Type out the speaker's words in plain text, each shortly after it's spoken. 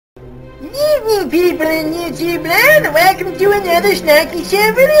Good evening, people in YouTube land. Welcome to another Snarky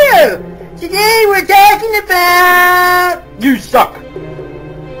Show video. Today we're talking about... You suck!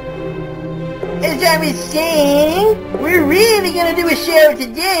 As I was saying, we're really gonna do a show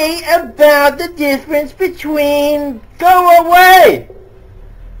today about the difference between... Go away!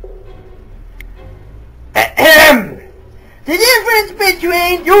 Ahem. The difference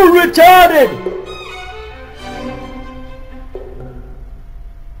between... You're retarded!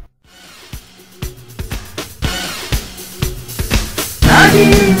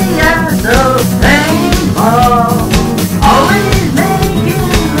 So painful, always making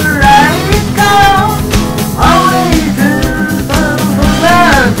the right call, always truthful for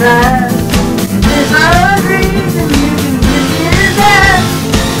love time. There's no reason you can get this out.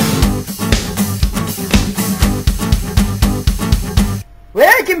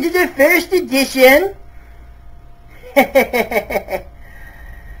 Welcome to the first edition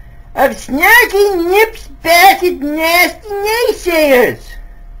of Snarky Nips Back at Nasty Naysayers.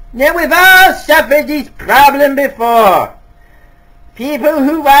 Now we've all suffered this problem before. People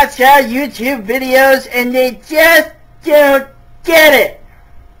who watch our YouTube videos and they just don't get it.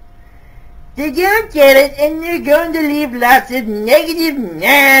 They don't get it and they're going to leave lots of negative,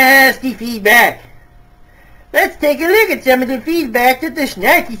 nasty feedback. Let's take a look at some of the feedback that the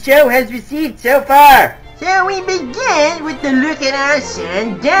Snarky Show has received so far. So we begin with the Look at Our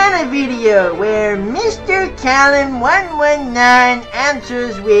Sandana video where Mr. Callum119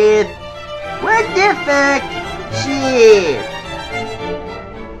 answers with, "What the fuck? Shit."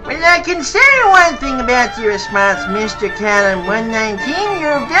 Well, I can say one thing about your response, Mr. Callum119.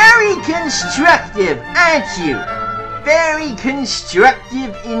 You're very constructive, aren't you? Very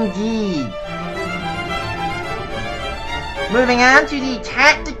constructive indeed. Moving on to the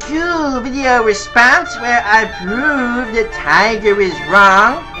tactical video response where I prove that Tiger is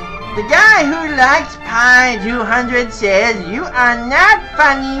wrong. The guy who likes Pi 200 says, "You are not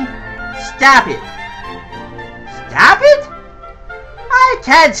funny. Stop it." Stop it? I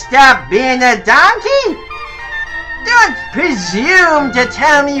can't stop being a donkey. Don't presume to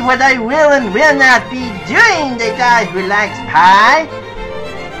tell me what I will and will not be doing, the guy who likes Pi.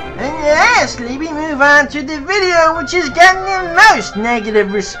 And lastly, we move on to the video which has gotten the most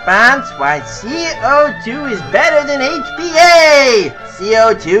negative response, why CO2 is better than HPA.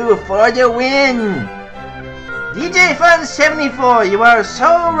 CO2 for the win. DJ Fun 74, you are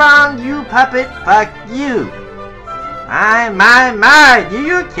so wrong, you puppet, fuck you. My, do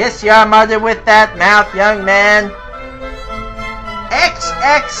you kiss your mother with that mouth, young man?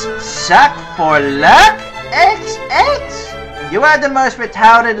 XX suck for luck? XX? You are the most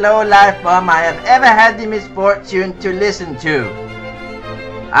retarded low-life bum I have ever had the misfortune to listen to.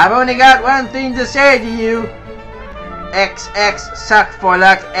 I've only got one thing to say to you. XX suck for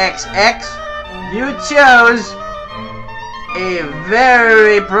luck XX. You chose a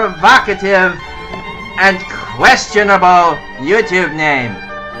very provocative and questionable YouTube name.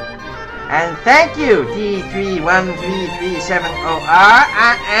 And thank you, D313370R.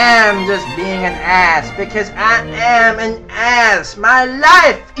 I am just being an ass because I am an ass. My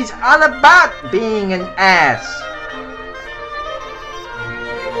life is all about being an ass.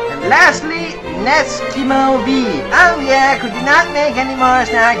 And lastly, Neskimo V. Oh yeah, could you not make any more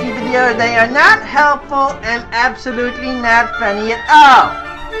snarky videos? They are not helpful and absolutely not funny at all.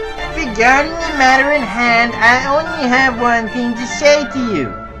 Regarding the matter in hand, I only have one thing to say to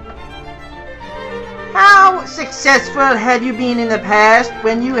you. How successful have you been in the past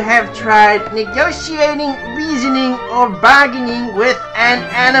when you have tried negotiating, reasoning, or bargaining with an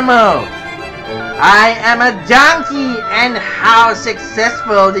animal? I am a donkey, and how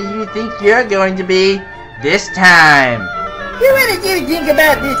successful do you think you're going to be this time? What did you think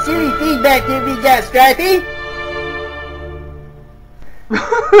about this silly feedback that we got, Stripey?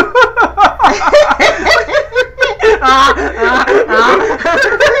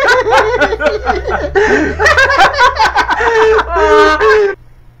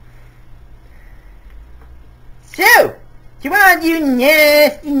 So, to all you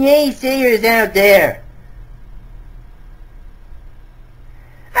nasty naysayers out there,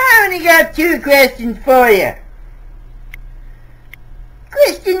 I only got two questions for you.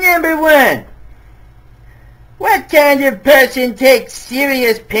 Question number one. What kind of person takes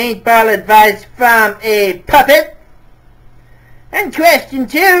serious paintball advice from a puppet? And question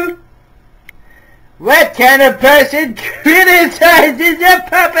two. What kind of person criticizes a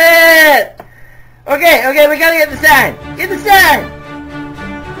puppet? Okay, we gotta get the sign. Get the sign!